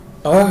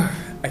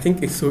I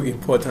think it's so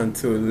important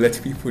to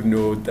let people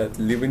know that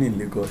living in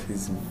Lagos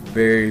is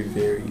very,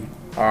 very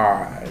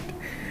hard,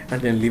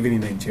 and then living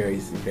in Nigeria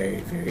is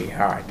very, very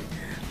hard.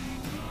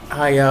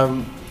 I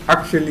am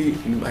actually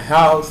in my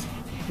house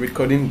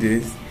recording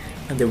this,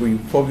 and then we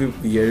probably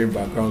be hearing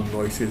background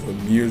noises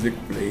of music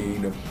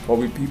playing, of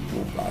probably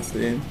people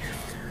passing.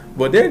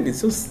 But then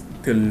it's just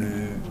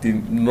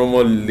the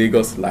normal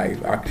Lagos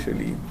life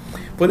actually.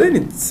 But then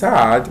it's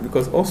sad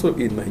because also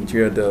in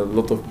Nigeria there are a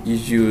lot of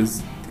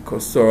issues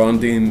because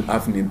surrounding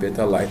having a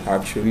better life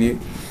actually.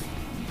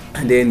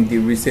 And then the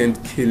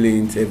recent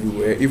killings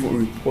everywhere, even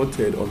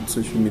reported on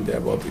social media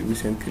about the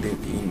recent killing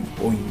in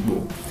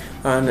Oyingbo.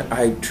 And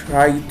I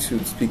tried to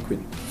speak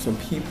with some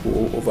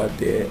people over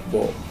there,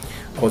 but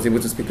I was able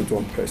to speak with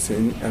one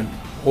person and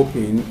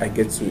hoping I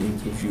get to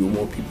interview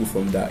more people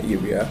from that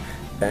area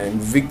and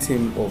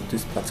victim of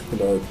this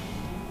particular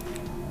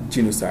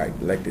genocide,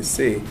 like they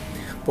say.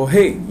 But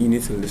hey, you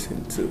need to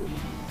listen to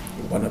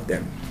one of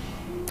them.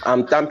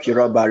 I'm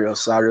Tamkiro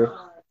Barriosaro,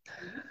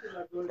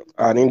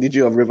 an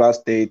indigenous of Rivers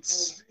State,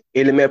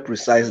 Eleme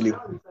precisely.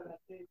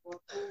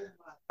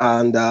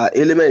 And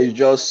Eleme is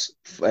just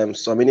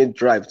some minute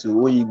drive to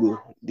Oyibo,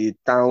 the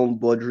town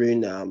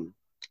bordering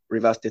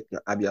Rivers State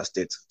and Abia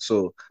State.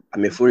 So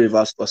I'm a full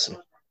Rivers person.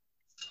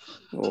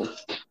 Oh,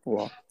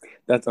 wow.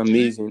 That's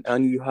amazing.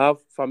 And you have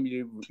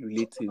family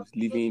relatives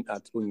living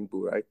at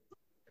Oyingbo, right?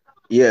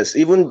 Yes,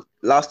 even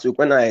last week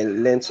when I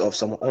learned of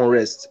some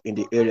unrest in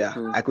the area,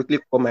 Mm. I quickly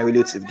called my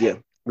relative there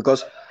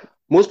because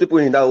most people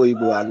in that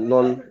Oyibo are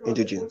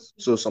non-indigenous.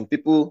 So some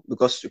people,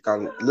 because you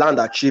can land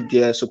are cheap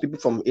there, so people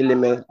from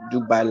Eleme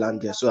do buy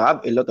land there. So I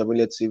have a lot of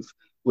relatives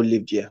who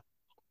live there.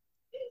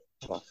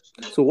 Wow.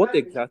 So what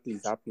exactly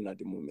is happening at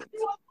the moment?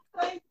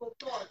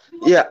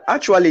 Yeah,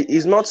 actually,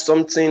 it's not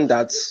something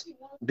that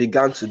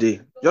began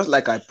today. Just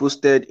like I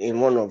posted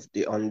in one of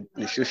the on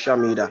the social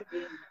media,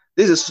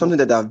 this is something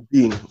that I've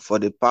been for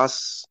the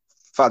past.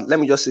 In fact, let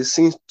me just say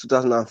since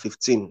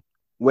 2015,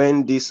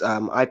 when this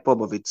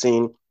IPOB of a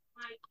thing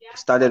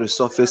started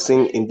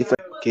resurfacing in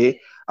different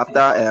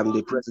after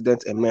the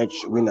president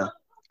emerged winner.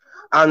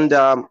 And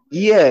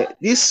yeah,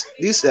 this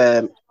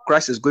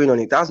crisis going on,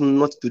 it has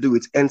nothing to do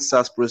with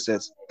NSAS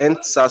process.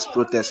 NSAS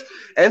protest.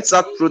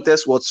 NSAS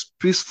protest was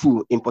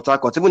peaceful in Port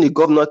Harcourt. Even the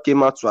governor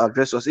came out to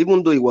address us,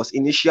 even though it was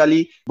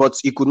initially, but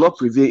he could not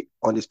prevail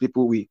on these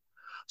people we.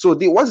 So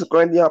what's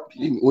currently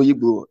happening in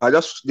Oyibo,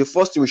 the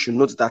first thing we should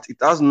note that it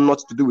has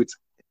nothing to do with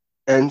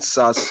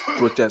NSAS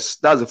protests.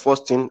 That's the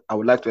first thing I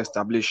would like to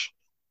establish.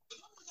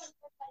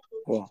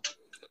 Wow.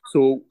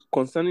 So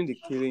concerning the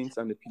killings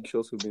and the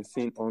pictures we've been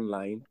seeing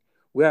online,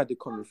 where are they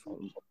coming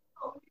from?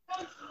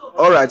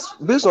 All right,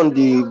 based on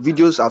the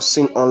videos I've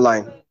seen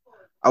online,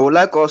 I would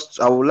like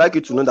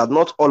you to know that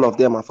not all of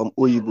them are from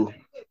Oyibo.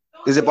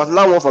 There's a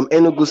particular one from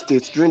Enugu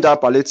State during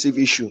that palliative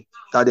issue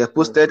that they Mm.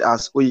 posted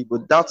as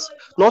Oyibo. That's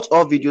not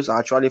all videos are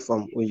actually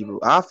from Oyibo.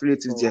 I have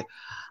relatives Oh, there.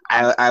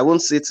 I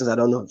won't say things I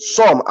don't know.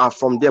 Some are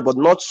from there, but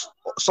not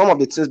some of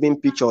the things being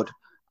pictured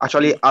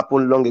actually mm.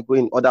 happened long ago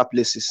in other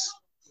places.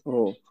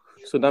 Oh.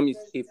 So that means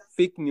if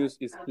fake news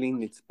is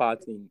playing its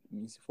part in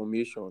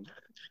misinformation.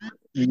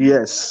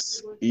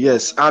 Yes,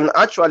 yes. And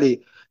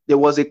actually, there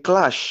was a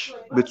clash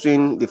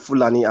between the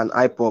Fulani and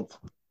IPOP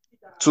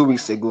 2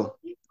 weeks ago.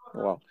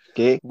 Wow.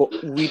 Okay. But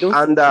we don't seem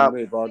And to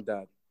know about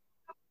that.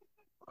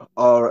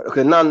 or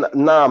okay,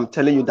 now I'm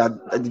telling you that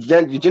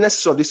the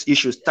genesis of this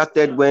issue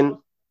started when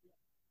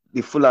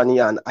the Fulani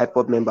and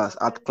IPOP members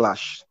had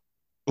clash.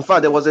 In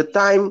fact, there was a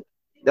time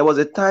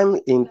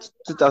in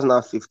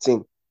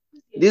 2015.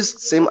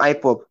 This same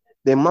IPOP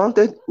they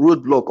mounted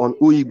roadblock on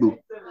Uibu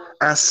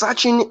and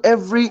searching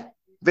every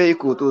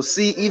vehicle to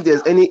see if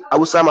there's any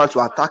Hausa man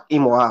to attack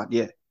him or her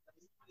there.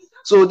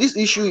 So this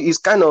issue is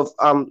kind of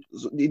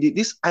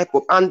this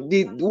IPOP and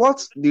the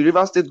what the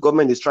River State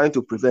government is trying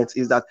to prevent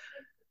is that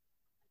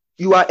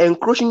you are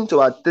encroaching into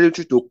our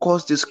territory to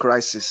cause this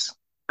crisis,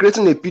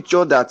 creating a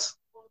picture that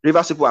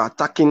Rivers people are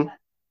attacking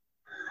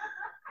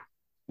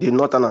the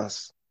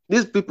Northerners.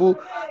 These people,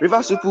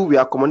 Rivers people, we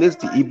accommodate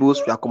the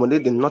Igbos, we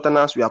accommodate the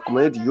Northerners, we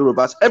accommodate the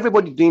Yorubas,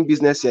 everybody doing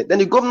business here. Then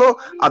the governor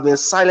have been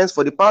silenced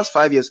for the past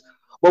 5 years.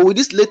 But with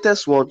this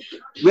latest one,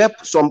 where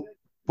some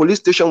police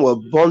station were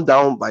burned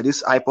down by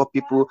these IPOP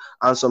people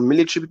and some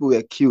military people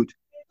were killed,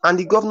 and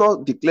the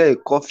governor declared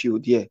a curfew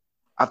there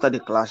after the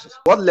clashes.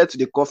 What led to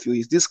the curfew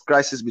is this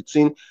crisis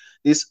between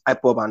this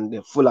IPOP and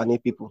the Fulani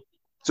people.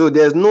 So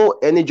there's no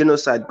any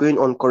genocide going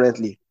on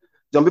currently.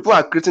 Some people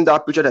are creating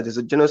that picture that there's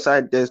a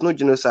genocide. There's no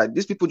genocide.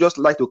 These people just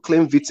like to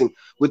claim victim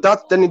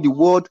without telling the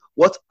world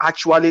what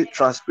actually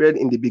transpired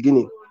in the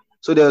beginning.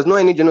 So there's no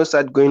any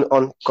genocide going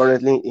on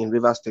currently in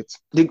Rivers State.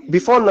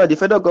 Before now, the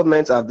federal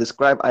government have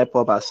described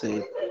IPOB as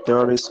a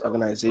terrorist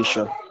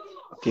organization.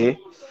 Okay,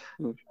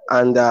 Mm.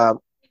 and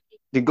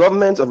the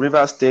government of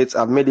Rivers State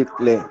have made it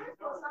clear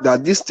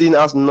that this thing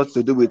has nothing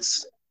to do with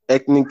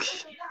ethnic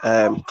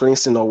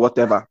cleansing or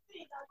whatever.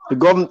 The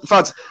government, in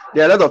fact,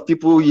 there are a lot of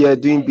people here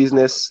doing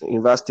business in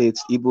Rivers State,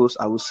 Igbos,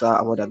 Hausa,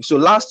 and whatever. So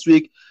last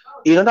week,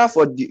 in order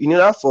for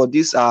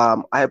this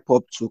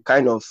IPOB to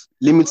kind of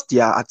limit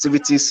their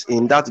activities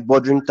in that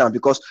bordering town,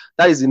 because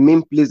that is the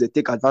main place they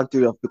take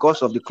advantage of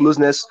because of the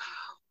closeness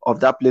of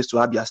that place to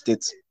Abia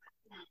State.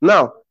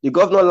 Now, the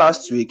governor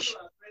last week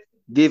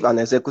gave an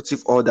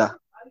executive order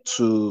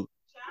to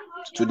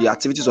the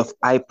activities of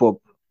IPOB,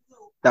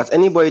 that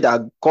anybody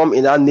that come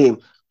in that name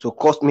to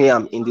cause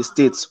mayhem in the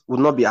states would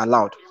not be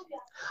allowed.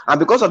 And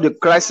because of the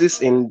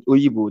crisis in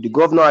Oyibo, the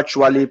governor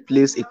actually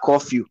placed a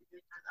curfew.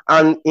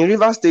 And in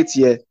Rivers State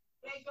here,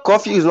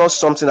 curfew is not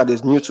something that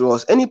is new to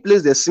us. Any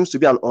place there seems to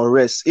be an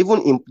unrest,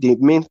 even in the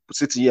main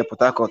city here,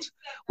 Port Harcourt,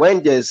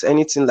 when there's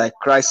anything like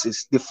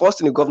crisis, the first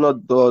thing the governor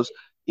does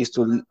is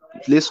to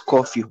place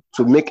curfew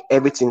to make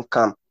everything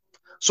calm.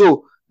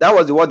 So that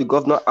was what the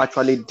governor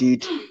actually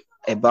did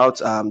about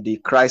the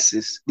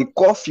crisis. The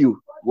curfew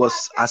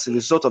was as a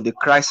result of the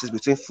crisis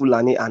between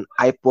Fulani and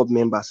IPOB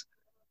members.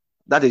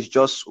 That is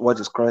just what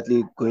is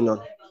currently going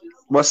on.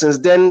 But since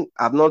then,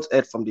 I've not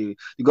heard from the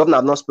governor.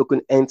 Have not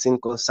spoken anything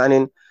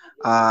concerning.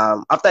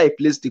 After he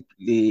placed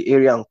the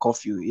area on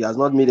curfew, he has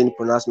not made any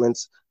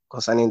pronouncements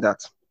concerning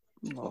that.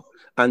 Oh.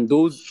 And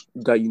those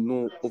that you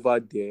know over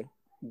there,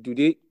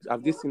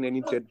 have they seen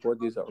any dead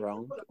bodies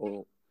around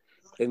or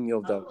any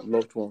of the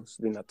loved ones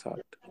being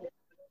attacked?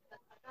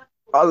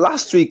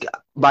 Last week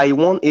by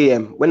 1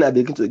 a.m., when I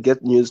began to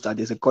get news that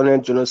there's a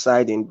current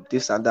genocide in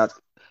this and that,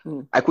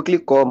 I quickly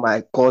called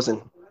my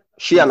cousin.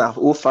 She and her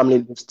whole family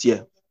lives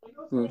here.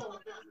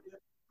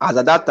 As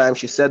at that time,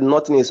 she said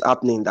nothing is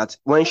happening, that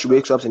when she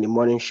wakes up in the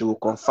morning, she will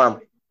confirm.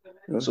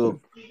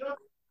 So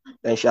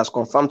then she has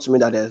confirmed to me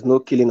that there's no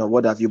killing or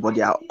what have you, but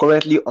they are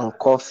currently on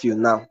curfew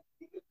now.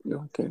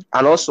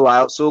 And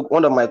also,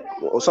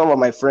 some of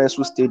my friends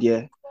who stayed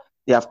here,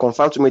 they have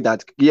confirmed to me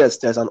that yes,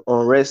 there's an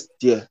unrest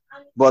there.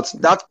 But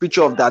that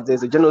picture of that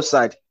there's a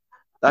genocide,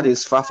 that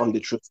is far from the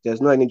truth.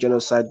 There's no any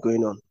genocide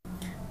going on.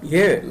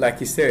 Yeah,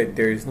 like you said,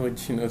 there is no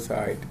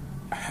genocide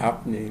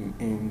happening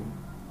in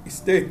the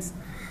states.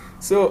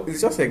 So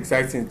it's just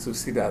exciting to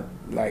see that,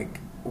 like,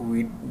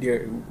 we've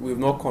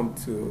not come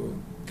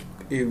to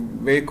a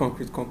very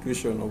concrete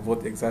conclusion of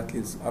what exactly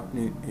is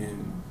happening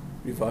in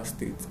Rivers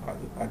State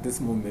at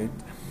this moment.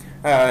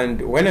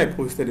 And when I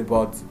posted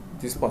about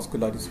this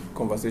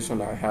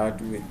conversation I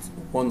had with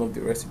one of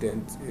the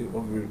residents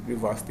of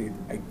Rivers State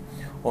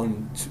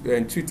on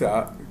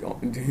Twitter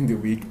during the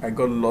week, I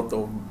got a lot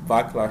of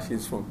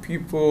backlashes from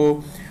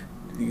people.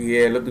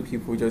 Yeah, a lot of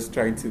people just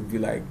trying to be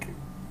like,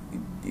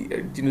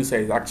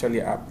 genocide is actually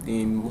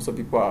happening. Most of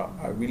the people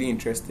are really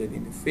interested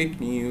in the fake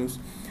news.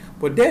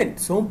 But then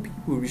some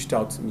people reached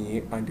out to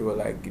me and they were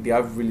like, they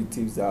have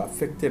relatives that are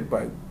affected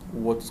by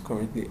what's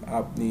currently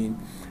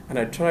happening, and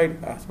I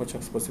tried as much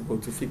as possible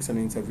to fix an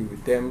interview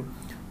with them.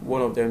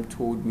 One of them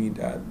told me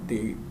that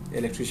the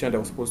electrician that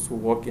was supposed to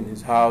work in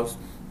his house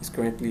is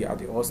currently at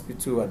the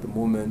hospital at the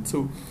moment.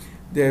 So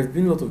there have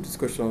been a lot of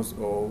discussions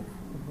of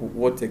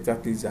what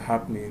exactly is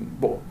happening.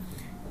 But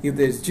if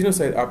there's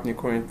genocide happening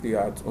currently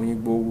at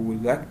Oyigbo, we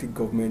would like the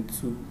government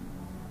to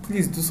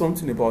please do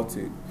something about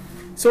it.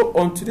 So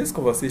on today's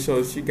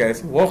conversation, you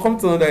guys, welcome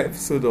to another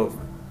episode of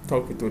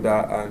Talk with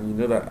Oda, and you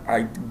know that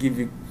I give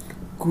you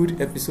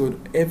good episode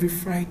every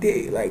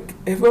Friday, like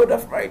every other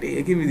Friday.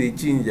 I give you the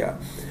ginger.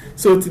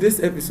 So today's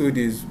episode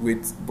is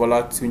with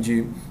Bola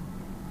Tunji.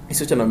 He's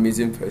such an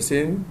amazing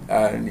person,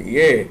 and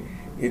yeah,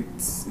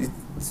 it's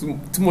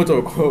too much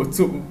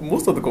of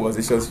most of the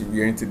conversations you're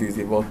hearing today is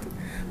about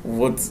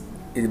what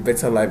a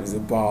better life is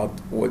about,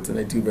 what can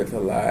I do better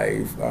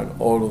life,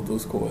 and all of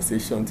those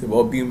conversations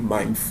about being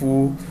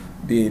mindful.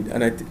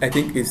 And I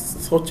think it's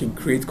such a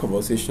great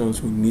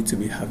conversations we need to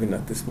be having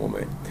at this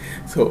moment.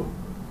 So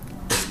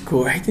let's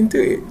go right into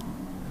it.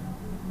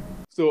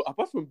 So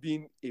apart from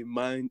being a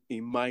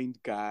mind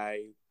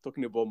guy,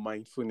 talking about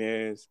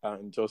mindfulness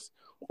and just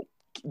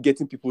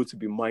getting people to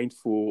be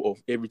mindful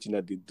of everything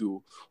that they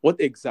do,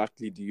 what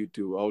exactly do you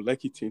do? I would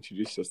like you to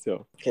introduce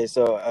yourself. Okay,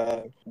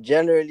 so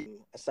generally,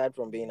 aside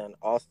from being an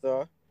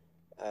author,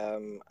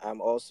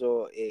 I'm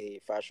also a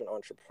fashion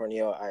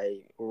entrepreneur.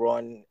 I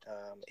run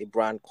a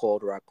brand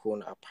called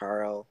Raccoon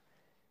Apparel.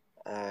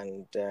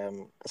 And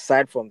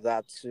aside from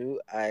that too,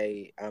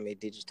 I am a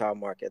digital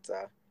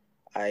marketer.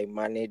 I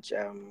manage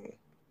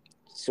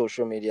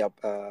social media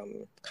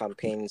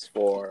campaigns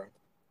for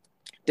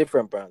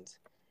different brands.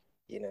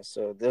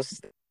 So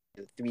those are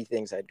the three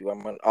things I do.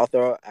 I'm an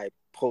author. I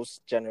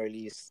post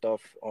generally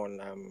stuff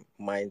on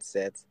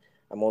mindset.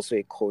 I'm also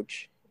a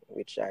coach,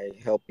 which I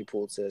help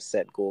people to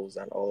set goals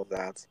and all of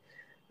that.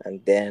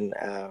 And then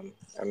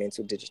I'm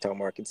into digital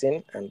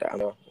marketing, and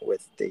I'm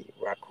with the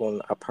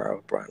Raccoon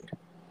Apparel brand.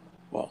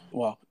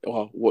 Wow!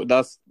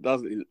 That's a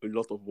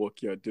lot of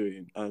work you're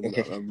doing, and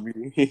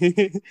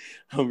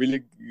I'm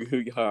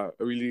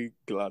really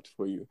glad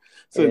for you.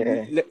 So,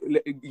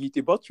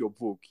 about your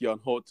book, you're an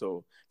author.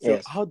 So,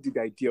 yes. How did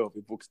the idea of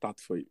a book start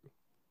for you?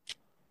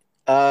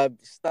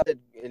 Started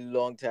a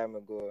long time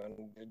ago,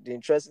 and the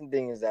interesting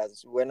thing is that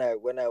when I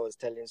was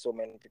telling so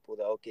many people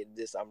that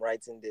I'm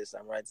writing this,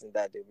 I'm writing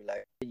that, they'll be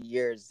like,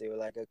 years. They were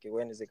like, okay,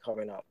 when is it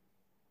coming out?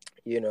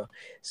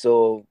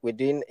 So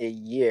within a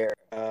year,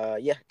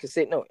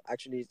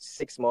 actually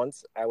 6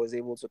 months, I was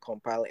able to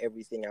compile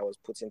everything I was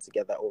putting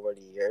together over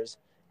the years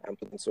and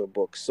put into a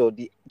book. So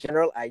the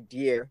general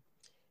idea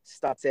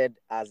started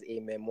as a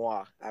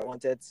memoir. I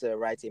wanted to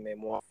write a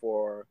memoir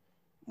for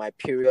my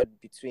period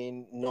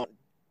between not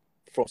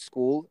from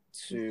school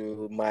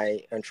to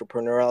my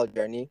entrepreneurial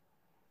journey,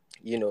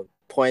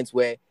 points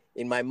where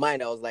in my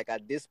mind I was like,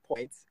 at this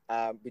point,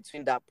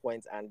 between that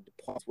point and the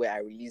point where I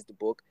released the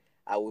book,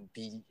 I would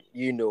be,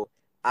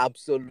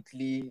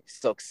 absolutely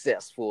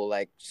successful,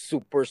 like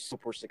super,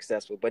 super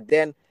successful. But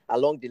then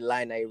along the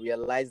line, I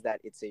realized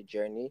that it's a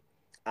journey,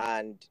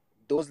 and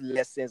those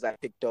lessons I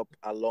picked up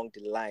along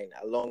the line,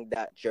 along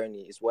that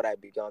journey, is what I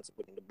began to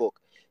put in the book.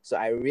 So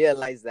I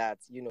realized that,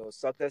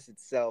 success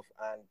itself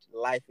and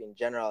life in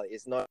general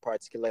is not a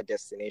particular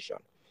destination.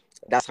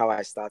 That's how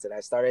I started. I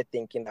started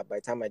thinking that by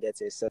the time I get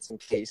to a certain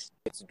place,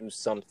 I have to do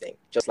something.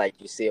 Just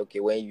like you say, okay,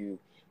 when you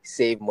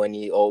save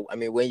money, or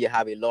when you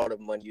have a lot of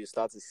money, you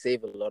start to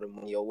save a lot of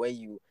money, or when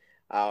you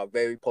are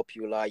very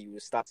popular, you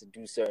start to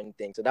do certain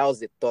things. So that was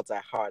the thought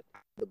I had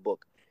in the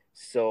book.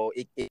 So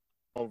it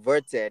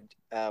converted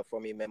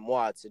from a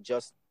memoir to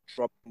just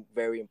drop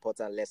very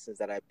important lessons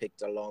that I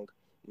picked along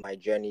my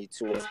journey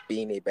towards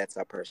being a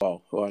better person.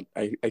 Wow.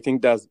 I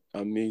think that's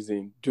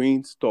amazing.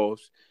 Doing stuff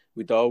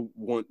without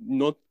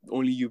not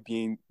only you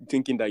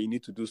thinking that you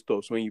need to do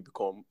stuff when you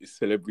become a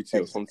celebrity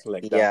or something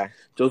like that. Yeah.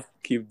 Just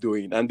keep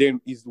doing. And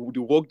then is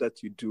the work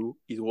that you do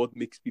is what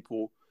makes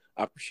people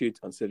appreciate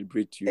and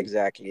celebrate you.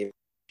 Exactly.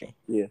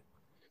 Yeah.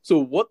 So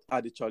what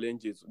are the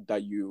challenges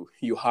that you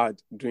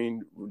had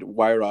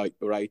while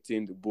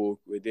writing the book?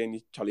 Were there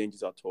any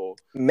challenges at all?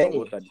 Many.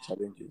 What are the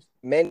challenges?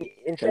 Many.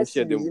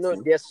 Interestingly,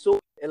 there's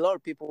a lot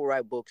of people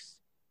write books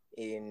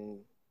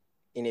in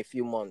a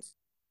few months.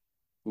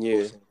 Yeah.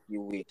 In a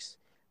few weeks.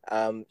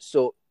 I'm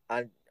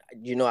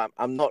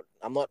not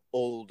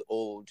old.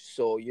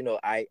 So,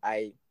 I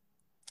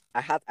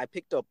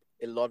picked up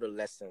a lot of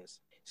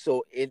lessons.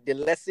 So the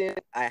lesson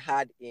I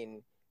had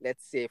in,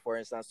 let's say, for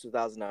instance,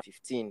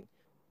 2015,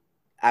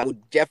 I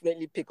would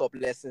definitely pick up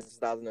lessons in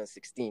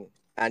 2016,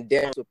 and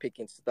then also pick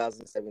in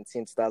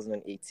 2017,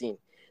 2018.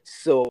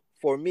 So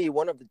for me,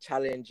 one of the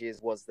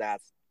challenges was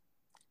that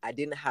I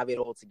didn't have it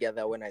all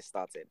together when I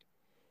started.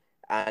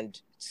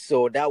 And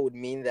so that would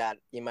mean that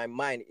in my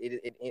mind,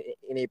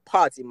 in a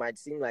part, it might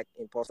seem like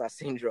imposter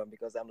syndrome,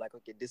 because I'm like,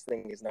 okay, this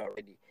thing is not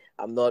ready.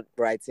 I'm not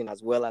writing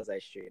as well as I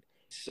should.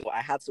 So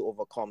I had to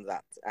overcome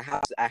that.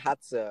 I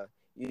had to,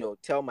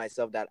 tell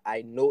myself that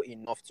I know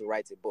enough to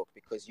write a book,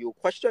 because you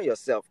question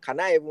yourself,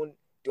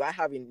 do I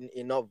have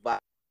enough value,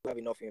 have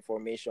enough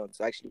information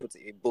to actually put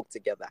a book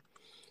together?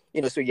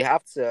 So you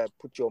have to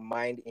put your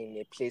mind in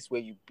a place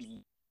where you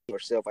believe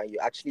yourself and you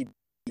actually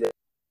believe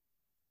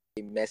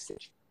a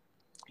message,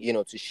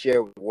 to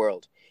share with the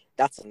world.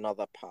 That's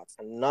another part.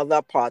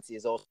 Another part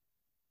is also,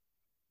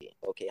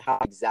 okay, how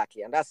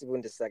exactly, and that's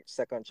even the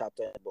second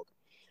chapter in the book,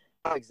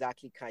 how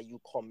exactly can you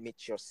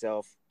commit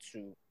yourself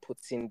to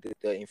putting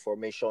the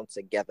information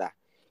together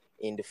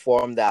in the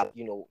form that,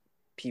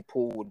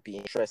 people would be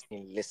interested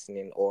in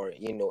listening, or,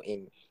 in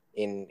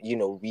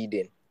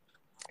reading.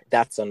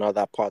 That's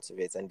another part of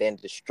it. And then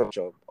the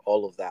structure of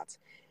all of that.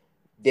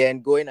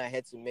 Then going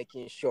ahead to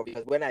making sure,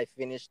 because when I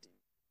finished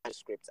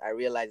manuscript, I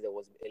realized there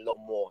was a lot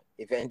more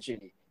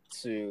eventually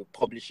to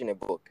publishing a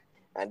book.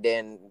 And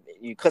then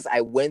because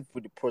I went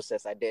through the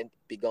process, I then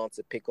began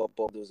to pick up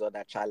all those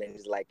other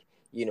challenges, like,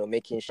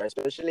 making sure,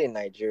 especially in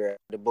Nigeria,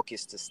 the book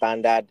is to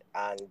standard,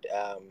 and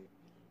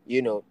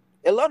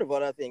a lot of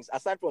other things.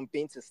 Aside from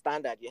being to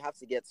standard, you have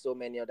to get so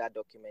many other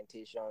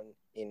documentation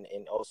in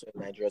also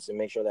in Nigeria to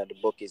make sure that the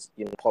book is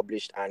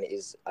published and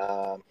is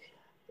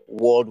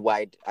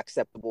worldwide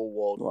acceptable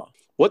worldwide. Wow.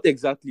 What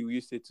exactly will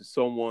you say to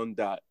someone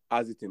that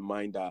has it in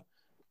mind that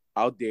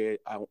out there,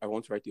 I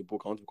want to write a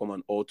book, I want to become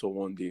an author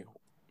one day?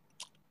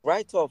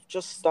 Right off,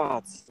 just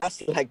start.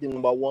 That's like the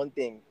number one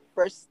thing.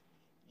 First,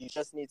 you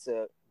just need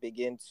to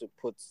begin to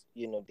put,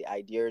 the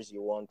ideas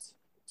you want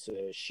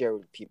to share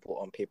with people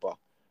on paper,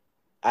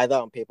 either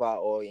on paper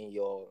or in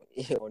your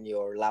on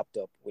your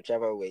laptop,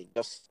 whichever way.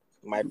 Just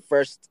my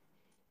first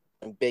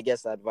and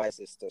biggest advice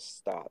is to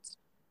start.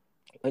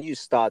 When you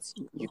start,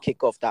 you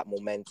kick off that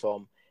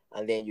momentum,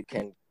 and then you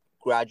can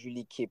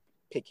gradually keep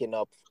picking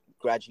up.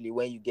 Gradually,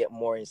 when you get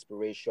more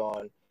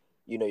inspiration,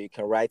 you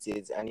can write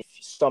it. And if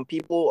some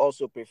people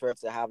also prefer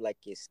to have like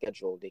a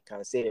schedule, they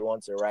can say they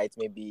want to write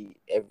maybe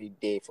every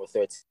day for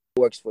 30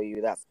 works for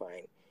you, that's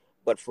fine.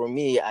 But for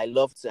me, I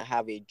love to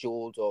have a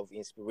jolt of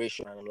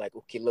inspiration, and I'm like,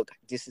 okay, look,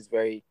 this is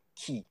very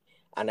key,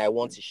 and I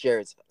want to share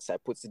it. So I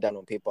put it down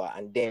on paper,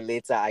 and then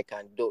later I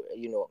can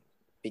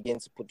begin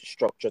to put the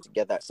structure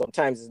together.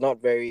 Sometimes it's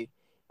not very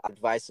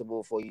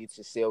advisable for you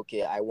to say,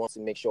 okay, I want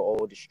to make sure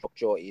all the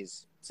structure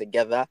is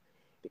together,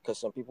 because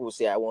some people will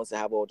say, I want to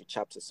have all the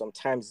chapters.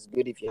 Sometimes it's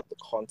good if you have the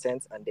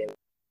content and then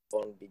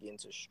begin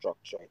to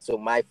structure it. So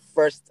my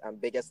first and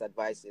biggest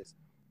advice is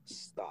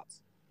start.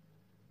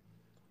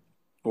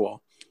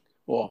 Wow.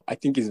 Well, I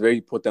think it's very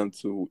important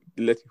to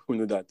let people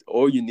know that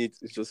all you need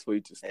is just for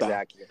you to start.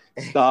 Exactly.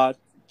 Start,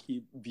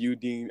 keep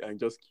building, and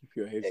just keep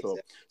your heads up.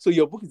 Exactly. So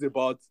your book is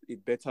about a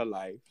better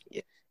life.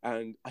 Yeah.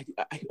 And I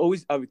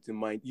always have it in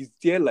mind. Is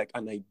there like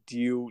an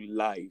ideal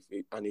life,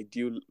 an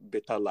ideal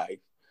better life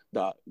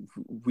that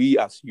we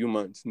as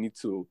humans need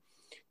to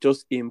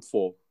just aim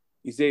for?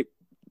 Is there,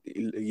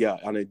 yeah,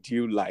 an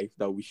ideal life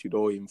that we should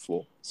all aim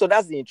for? So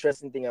that's the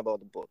interesting thing about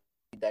the book,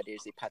 that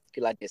there's a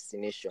particular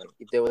destination.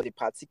 If there was a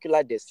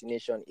particular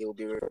destination, it will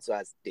be referred to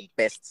as the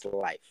best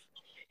life.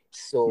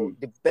 So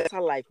the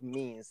better life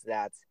means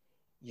that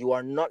you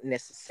are not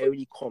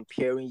necessarily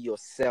comparing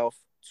yourself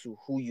to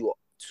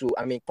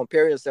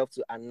comparing yourself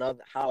to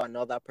how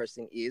another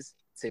person is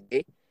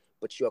today,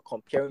 but you are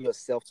comparing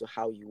yourself to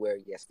how you were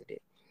yesterday.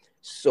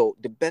 So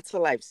the better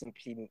life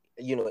simply,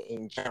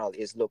 in general,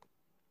 is, look,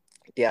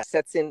 there are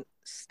certain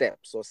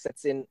steps or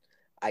certain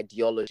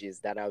ideologies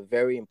that are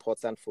very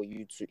important for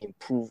you to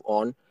improve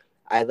on,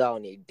 either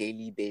on a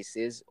daily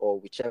basis or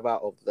whichever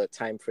of the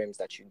time frames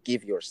that you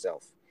give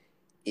yourself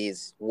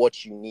is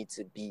what you need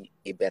to be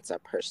a better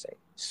person.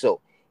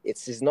 So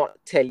it is not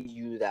telling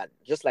you that,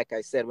 just like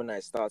I said when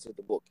I started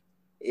the book,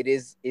 it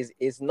is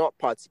not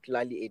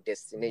particularly a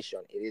destination,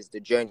 it is the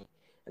journey.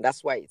 And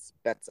that's why it's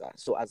better.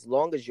 So as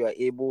long as you are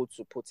able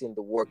to put in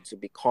the work to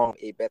become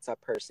a better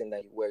person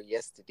than you were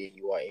yesterday,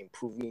 you are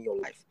improving your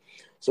life.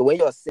 So when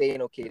you're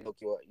saying, okay, look,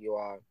 you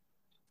are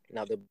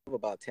now, the book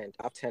about 10,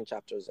 I have 10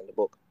 chapters in the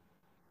book.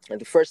 And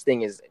the first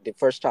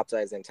chapter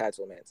is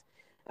entitlement.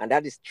 And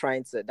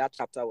that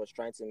chapter was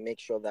trying to make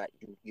sure that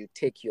you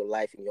take your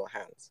life in your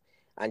hands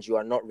and you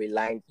are not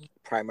relying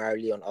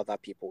primarily on other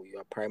people.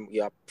 You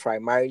are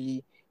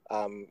primarily,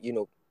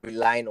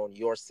 relying on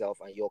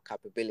yourself and your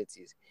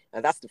capabilities.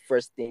 And that's the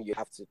first thing you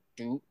have to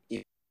do if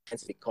you want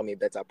to become a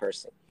better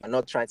person. You're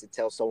not trying to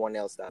tell someone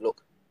else that,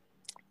 look,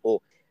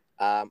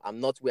 I'm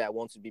not where I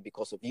want to be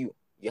because of you.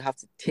 You have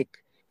to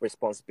take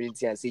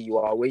responsibility and say you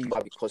are where you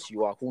are because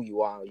you are who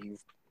you are.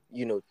 You've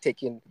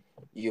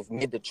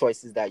made the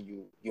choices that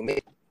you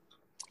made.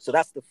 So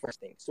that's the first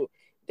thing. So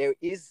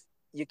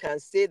you can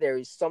say there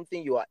is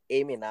something you are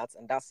aiming at,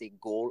 and that's a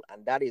goal,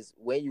 and that is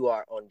when you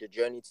are on the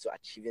journey to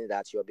achieving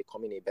that, you are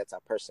becoming a better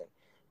person.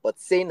 But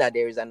saying that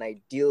there is an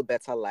ideal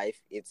better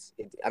life,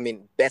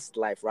 best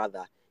life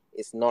rather,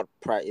 it's not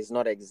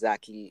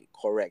exactly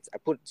correct. I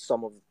put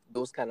some of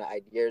those kind of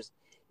ideas,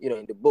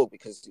 in the book,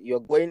 because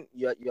you're on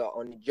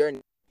a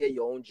journey,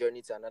 your own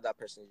journey to another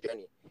person's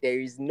journey. There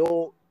is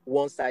no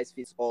one size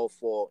fits all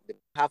you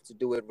have to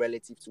do it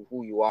relative to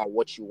who you are,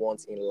 what you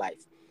want in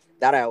life.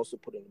 That I also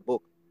put in the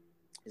book.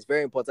 It's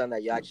very important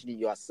that you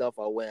are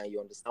self-aware and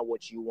you understand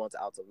what you want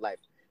out of life.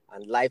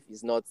 And life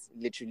is not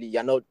literally,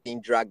 you're not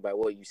being dragged by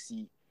what you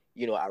see,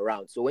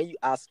 around. So when you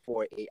ask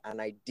for an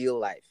ideal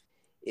life,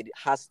 it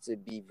has to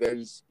be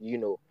very,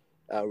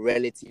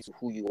 relative to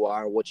who you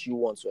are, what you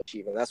want to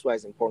achieve. And that's why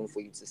it's important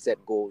for you to set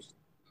goals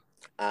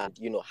and,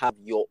 have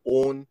your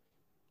own,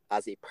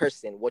 as a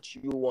person, what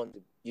you want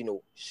to,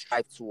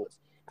 strive towards.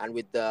 And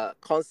with the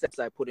concepts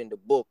I put in the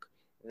book,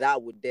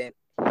 that would then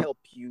help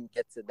you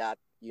get to that,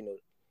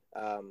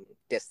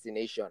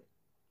 destination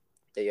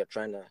that you're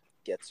trying to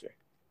get to.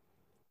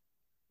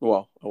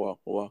 Wow.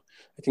 I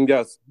think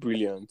that's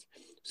brilliant.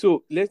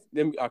 So let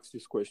me ask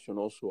this question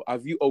also.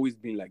 Have you always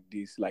been like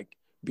this, like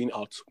being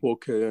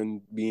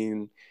outspoken,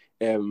 being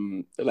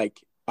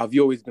have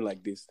you always been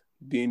like this,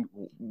 being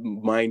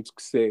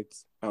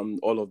mindset and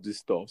all of these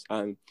stuff?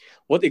 And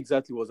what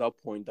exactly was that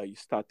point that you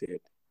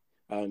started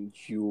and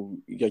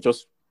you're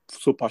just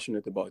so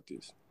passionate about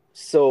this?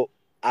 So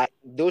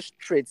those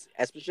traits,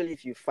 especially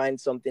if you find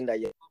something that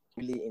you're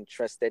really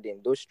interested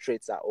in, those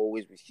traits are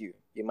always with you.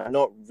 You might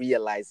not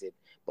realize it,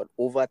 but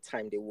over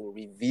time they will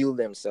reveal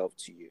themselves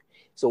to you.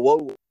 So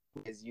what will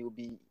happen is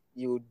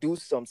you'll do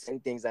some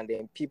things, and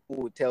then people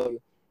will tell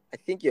you, I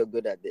think you're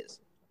good at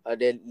this.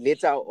 Then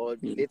later on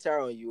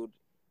you would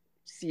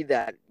see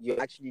that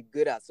you're actually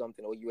good at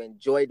something, or you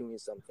enjoy doing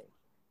something.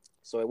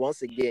 So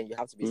once again, you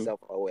have to be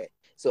self-aware.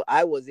 So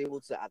I was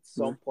able to, at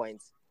some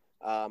point,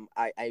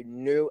 I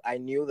knew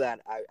that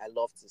I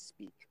love to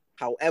speak.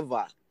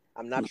 However,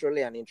 I'm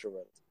naturally an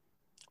introvert,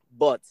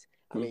 but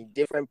I'm a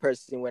different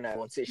person when I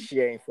want to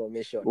share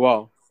information.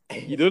 Wow,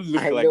 you don't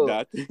look like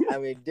that.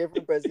 I'm a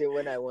different person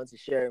when I want to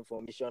share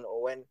information,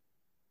 or when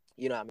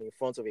I'm in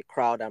front of a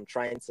crowd, I'm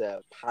trying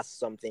to pass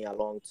something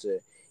along to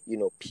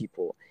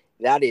people.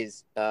 That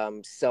is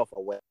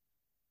self-aware.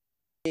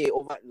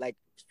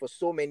 For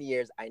so many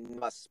years, I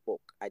never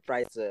spoke. I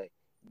tried to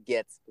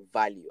get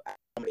value.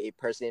 I'm a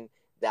person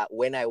that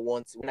when I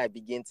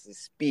begin to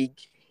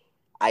speak,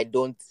 I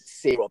don't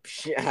say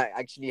rubbish. I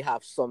actually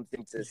have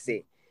something to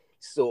say.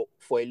 So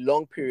for a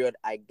long period,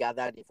 I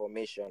gathered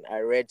information. I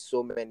read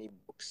so many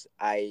books.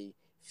 I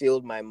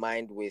filled my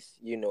mind with,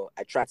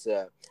 I tried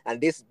to,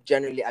 and this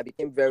generally, I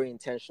became very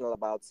intentional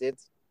about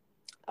it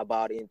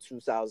about in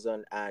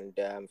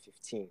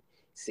 2015,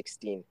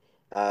 16.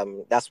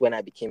 That's when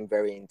I became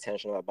very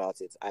intentional about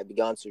it. I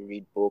began to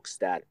read books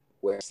that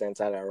were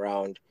centered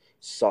around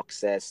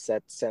success,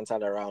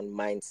 centered around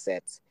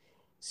mindset.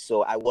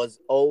 So I was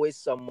always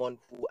someone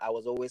who I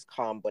was always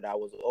calm, but I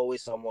was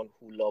always someone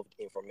who loved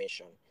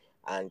information.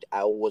 And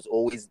I was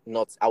always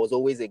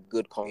a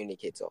good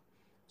communicator.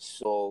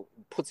 So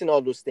putting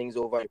all those things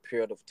over a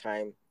period of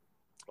time,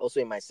 also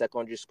in my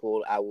secondary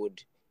school, I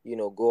would,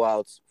 go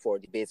out for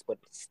debates, but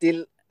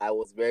still I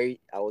was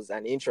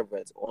an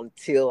introvert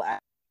until I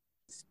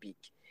speak.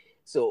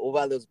 So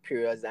over those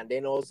periods, and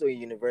then also in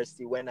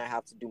university, when I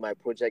have to do my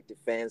project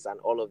defense and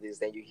all of this,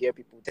 then you hear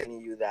people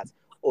telling you that,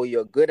 oh,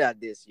 you're good at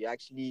this. You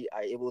actually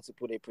are able to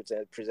put a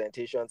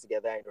presentation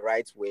together in the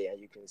right way, and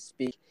you can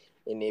speak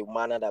in a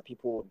manner that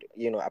people would,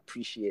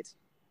 appreciate.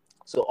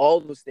 So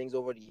all those things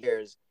over the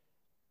years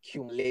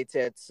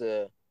accumulated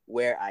to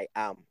where I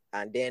am.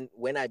 And then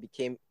when I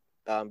became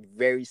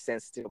very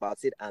sensitive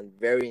about it and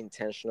very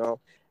intentional,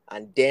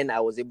 and then I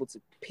was able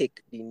to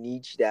pick the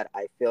niche that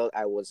I felt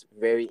I was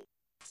very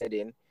interested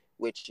in,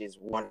 which is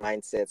one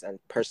mindset and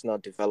personal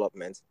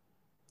development.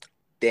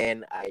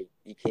 Then I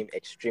became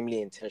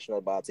extremely intentional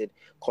about it,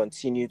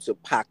 continued to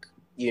pack,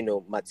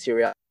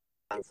 material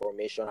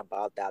information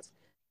about that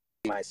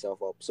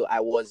myself up. So I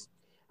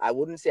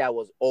wouldn't say I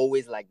was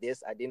always like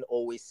this. I didn't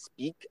always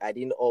speak. I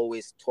didn't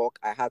always talk.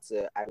 I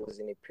was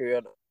in a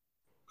period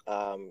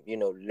of,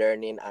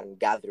 learning and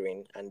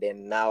gathering. And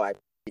then now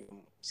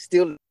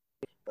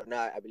but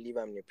now I believe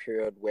I'm in a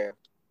period where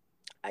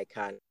I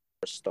can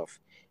stuff.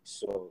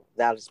 So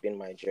that's been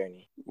my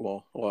journey.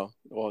 Wow.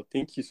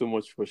 Thank you so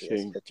much for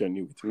sharing the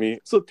journey with me.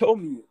 So tell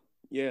me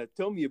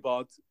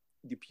about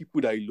the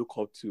people that you look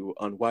up to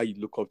and why you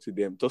look up to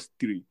them. Just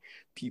 3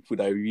 people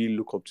that you really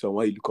look up to and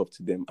why you look up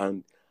to them,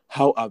 and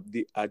how have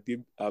they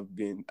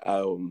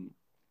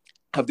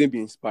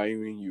been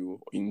inspiring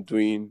you in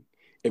doing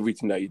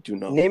everything that you do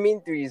now?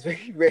 Naming 3 is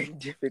very, very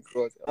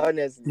difficult,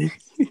 honestly.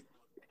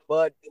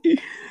 But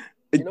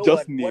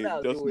what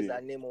I'll do is I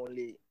name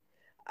only.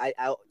 I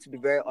to be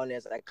very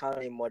honest, I can't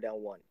name more than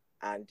one,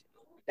 and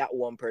that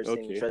one person,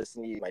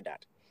 interestingly, is my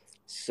dad.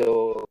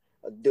 So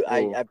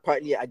I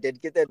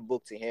dedicated the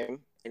book to him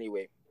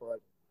anyway.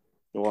 But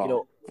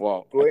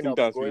growing up,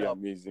 that's really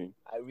amazing.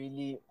 I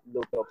really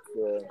looked up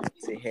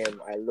to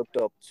him. I looked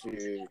up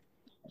to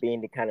being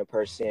the kind of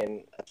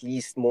person, at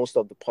least most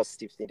of the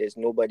positive things. There's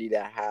nobody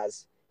that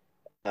has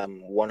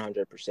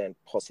 100%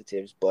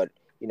 positives, but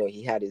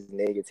he had his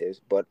negatives.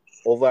 But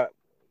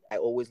I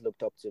always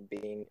looked up to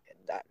being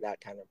that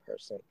kind of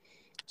person.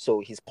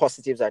 So his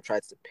positives I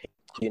tried to pick,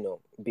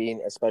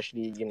 being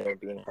especially,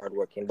 being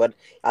hardworking. But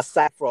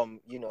aside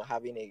from,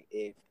 having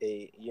a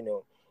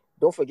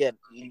don't forget,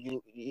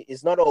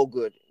 it's not all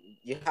good.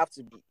 You have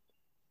to be,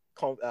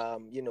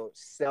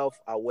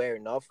 self-aware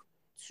enough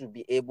to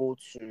be able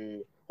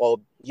to, or,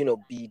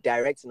 be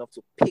direct enough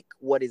to pick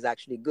what is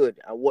actually good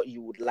and what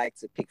you would like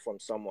to pick from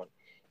someone.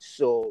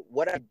 So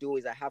what I do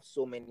is I have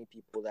so many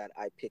people that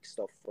I pick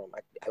stuff from.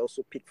 I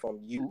also pick from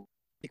you,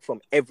 pick from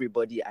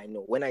everybody I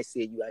know. When I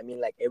say you, I mean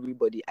like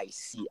everybody I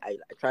see. I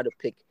try to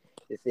pick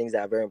the things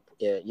that are very,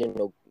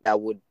 that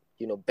would,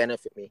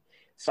 benefit me.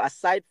 So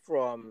aside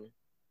from,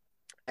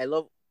 I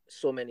love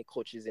so many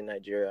coaches in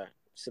Nigeria.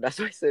 So that's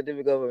why it's so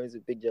difficult for me to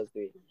pick just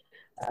 3.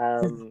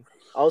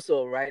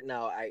 Also, right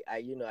now, I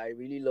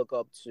really look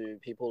up to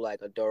people like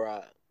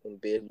Adora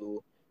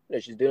Umbelu.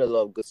 She's doing a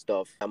lot of good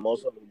stuff. I'm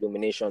also on the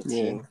Illumination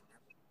team,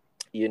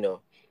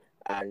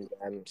 and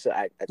so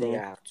I think I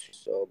have to.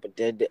 So, but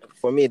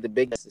for me, the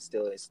biggest is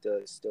still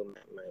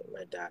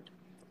my dad.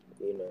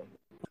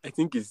 I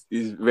think it's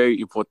very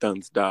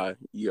important that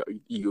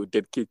you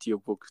dedicate your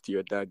book to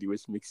your dad. It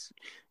always makes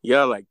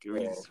like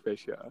really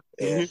special.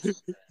 Yeah.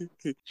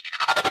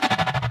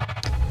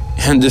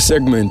 And the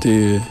segment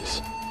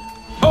is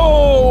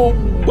wow!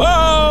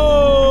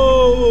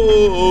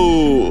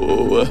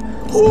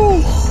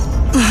 Oh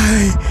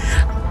my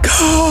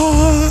God!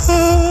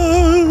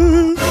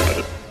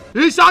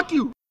 He shock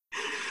you.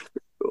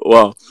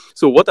 Wow.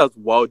 So what has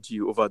wowed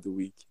you over the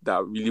week?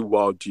 That really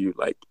wowed you,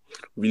 like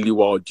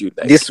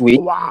this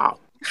week? Wow.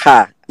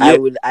 Yeah.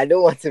 I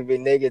don't want to be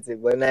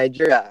negative, but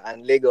Nigeria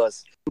and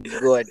Lagos,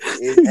 God,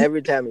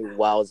 every time it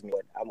wows me.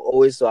 I'm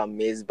always so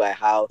amazed by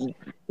how,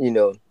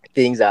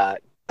 things are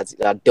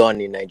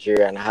done in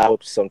Nigeria and how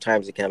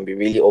sometimes it can be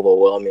really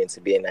overwhelming to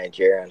be a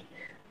Nigerian.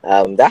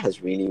 That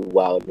has really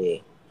wowed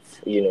me,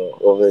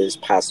 over this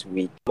past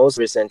week. Most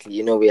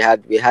recently, we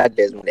had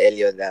Desmond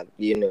Elliott that,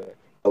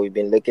 we've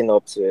been looking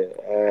up to,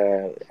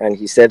 and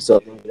he said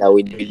something that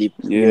we really,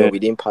 we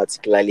didn't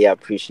particularly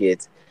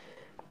appreciate.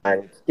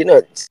 And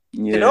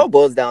it all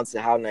boils down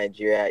to how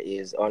Nigeria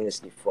is,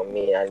 honestly, for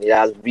me, and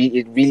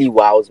it really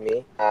wows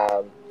me.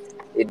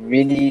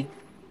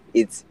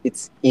 It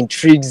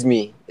intrigues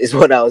me, is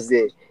what I'll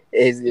say.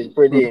 It's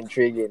pretty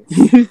intriguing.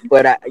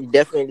 But I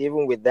definitely,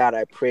 even with that,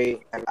 I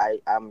pray, and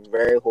I'm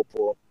very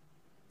hopeful,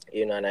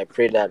 and I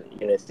pray that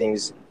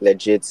things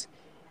legit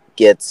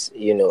get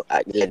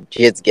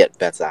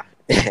better.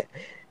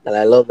 And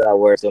I love that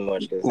word so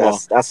much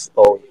because that's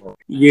all.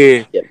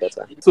 Get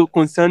better. So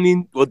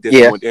concerning what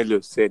Desmond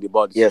Elliott said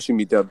about the social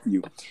media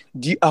view,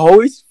 I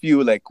always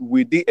feel like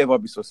will they ever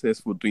be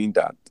successful doing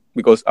that?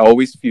 Because I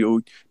always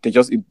feel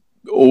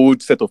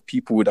old set of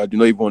people that do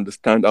not even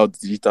understand how the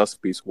digital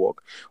space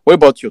work. What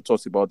about your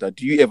thoughts about that?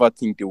 Do you ever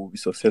think they will be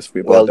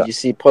successful about Well, that? you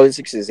see,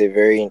 politics is a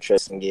very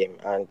interesting game,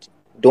 and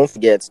don't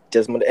forget,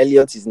 Desmond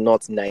Elliott is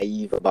not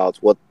naive about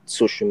what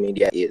social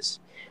media is.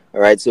 All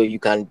right, so you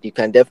can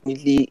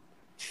definitely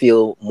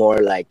feel more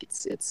like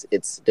it's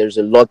there's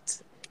a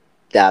lot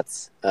that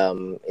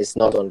is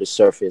not on the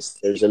surface.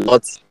 There's a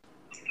lot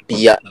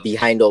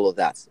behind all of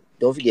that.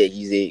 Don't forget,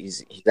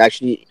 he's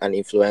actually an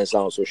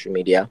influencer on social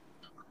media.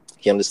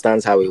 He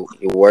understands how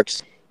it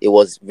works. It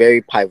was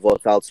very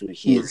pivotal to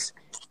his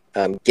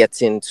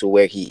getting to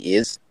where he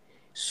is.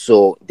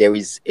 So there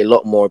is a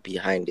lot more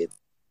behind it.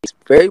 It's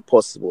very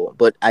possible,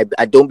 but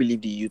I don't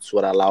believe the youths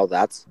would allow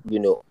that. You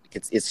know,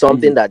 it's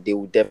something that they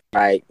would definitely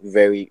try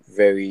very,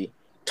 very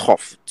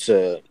tough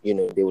to, you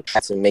know, they would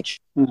try to make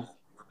sure,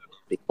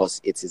 because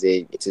it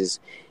is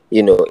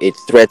you know, a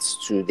threat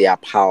to their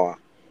power.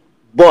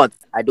 But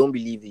I don't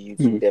believe the youth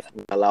will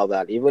definitely allow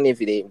that. Even if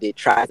they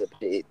try to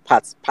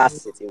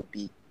pass it, it will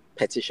be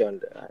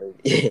petitioned.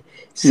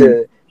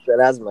 So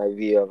that's my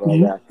view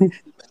about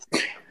that.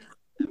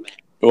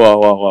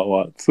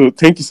 Wow. So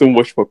thank you so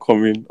much for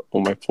coming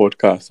on my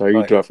podcast. I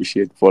really do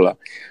appreciate Bola.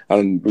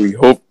 And we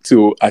hope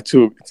to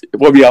actually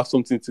probably have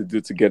something to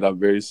do together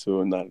very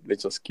soon. And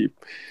let's just keep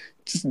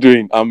just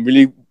doing. I'm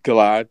really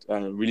glad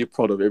and I'm really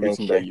proud of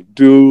everything that you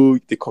do,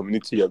 the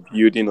community you're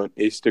building on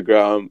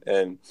Instagram,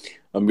 and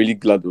I'm really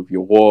glad of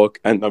your work.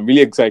 And I'm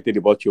really excited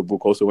about your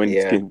book also when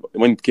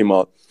it came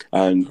out.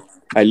 And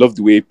I love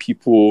the way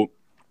people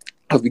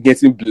have been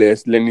getting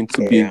blessed, learning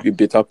to be a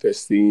better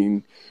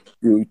person,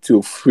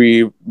 to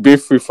be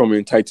free from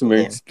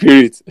entitlement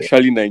spirit.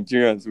 Especially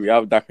Nigerians, we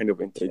have that kind of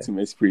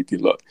entitlement spirit a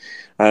lot.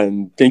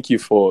 And thank you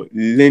for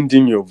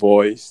lending your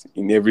voice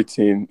in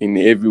everything, in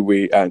every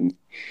way, and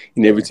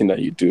in everything that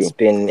you do. It's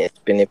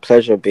been a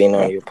pleasure being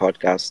on your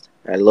podcast.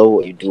 I love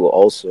what you do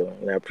also,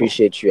 and I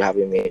appreciate you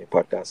having me on your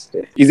podcast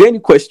today. Is there any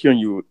question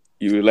you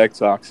would like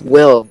to ask?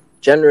 Well,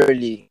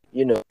 generally,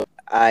 you know,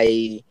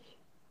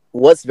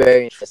 what's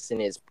very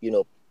interesting is, you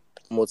know,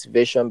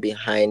 motivation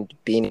behind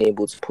being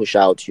able to push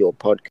out your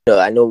podcast.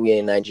 I know we're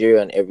in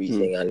Nigeria and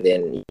everything, and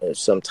then, you know,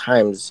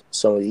 sometimes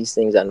some of these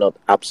things are not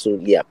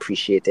absolutely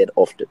appreciated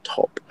off the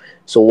top.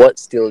 So what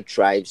still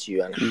drives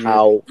you, and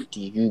how do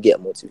you get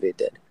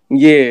motivated?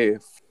 Yeah,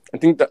 I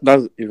think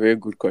that's a very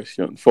good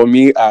question. For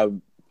me,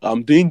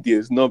 I'm doing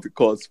this not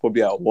because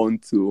probably I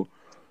want to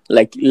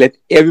like let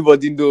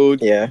everybody know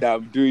that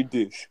I'm doing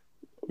this.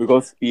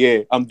 Because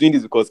I'm doing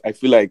this because I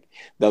feel like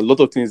there are a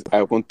lot of things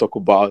I want to talk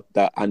about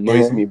that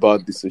annoys me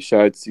about the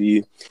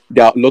society.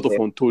 There are a lot of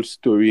untold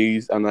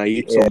stories, and I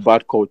hate some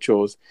bad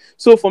cultures.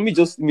 So for me,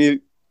 just me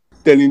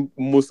telling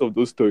most of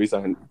those stories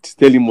and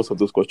telling most of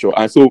those cultures.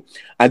 And so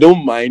I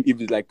don't mind if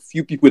there's like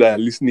few people that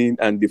are listening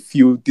and they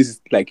feel this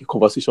is like a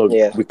conversation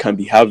we can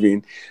be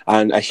having,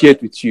 and I share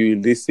it with you,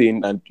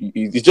 listen, and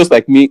it's just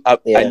like me.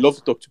 I love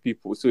to talk to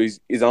people. So it's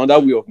another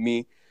way of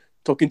me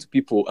talking to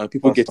people, and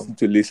people get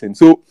to listen.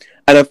 So,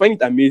 and I find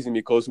it amazing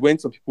because when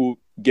some people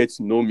get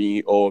to know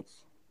me or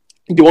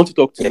they want to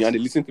talk to me and they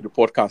listen to the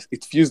podcast,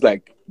 it feels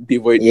like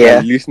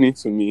they're listening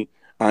to me,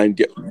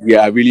 and they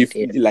are really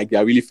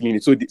feeling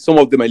it. So some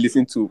of them I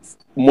listen to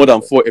more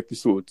than 4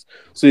 episodes.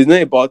 So it's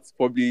not about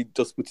probably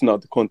just putting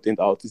out the content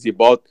out. It's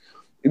about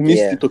me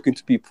still talking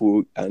to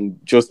people, and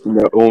just in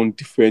their own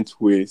different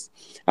ways.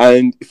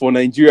 And for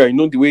Nigeria, you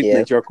know, the way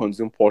Nigeria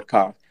consumes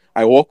podcasts,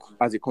 I work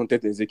as a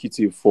content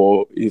executive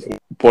for a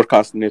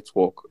podcast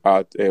network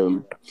at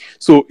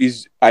so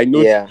I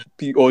know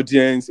the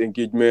audience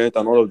engagement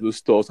and all of those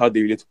stuff, how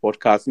they relate to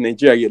podcasts. In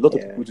Nigeria, a lot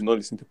of people do not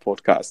listen to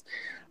podcasts,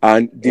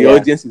 and the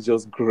audience is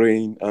just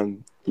growing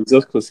and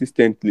just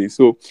consistently.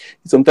 So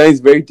sometimes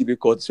it's very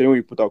difficult, especially when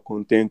we put out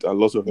content and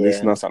lots of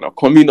listeners and are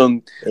coming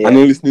on and not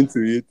listening to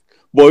it.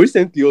 But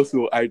recently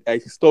also I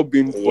stopped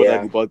being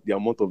bothered about the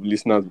amount of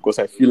listeners, because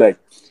I feel like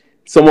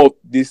some of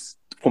these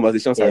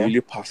conversations are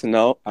really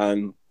personal,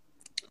 and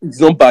it's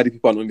not bad if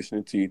people are not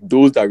listening to it.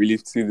 Those that really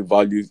see the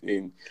values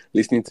in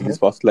listening to this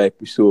particular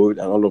episode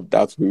and all of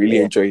that will really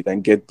enjoy it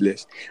and get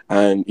blessed.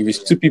 And if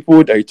it's 2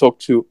 people that you talk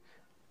to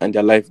and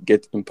their life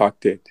gets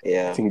impacted,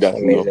 I think that's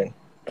amazing.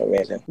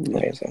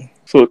 Amazing.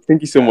 So thank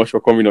you so much for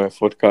coming on my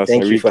podcast.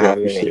 Thank you for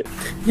having me.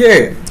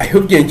 Yeah, I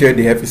hope you enjoyed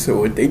the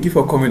episode. Thank you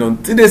for coming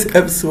on today's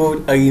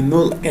episode. And you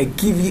know, like I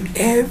give you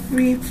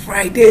every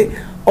Friday.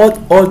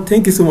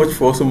 Thank you so much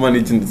for also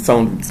managing the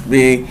sound with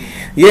me.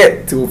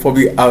 To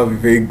probably have a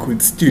very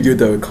good studio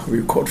that we can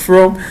record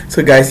from.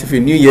 So guys, if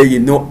you're new here, you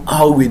know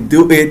how we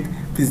do it.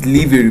 Please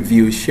leave a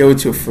review, share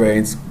with your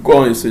friends, go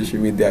on your social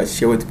media,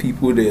 share with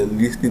people that are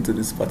listening to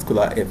this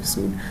particular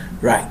episode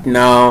right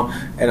now.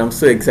 And I'm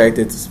so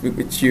excited to speak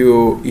with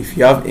you. If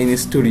you have any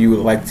story you would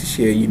like to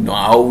share, you know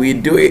how we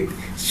do it.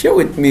 Share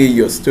with me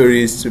your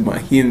stories to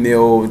my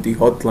email, the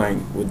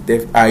hotline.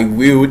 I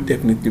will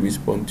definitely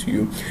respond to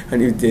you.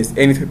 And if there's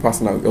anything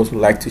personal I would also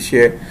like to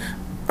share,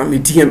 I'm a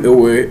DM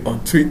away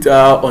on Twitter,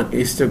 on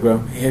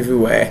Instagram,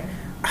 everywhere.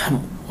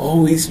 I'm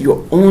always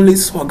your only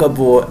swagger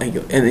boy, and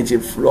your energy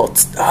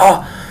floats.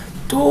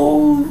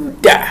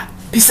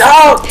 Peace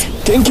out.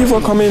 Thank you for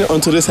coming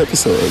on to this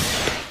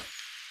episode.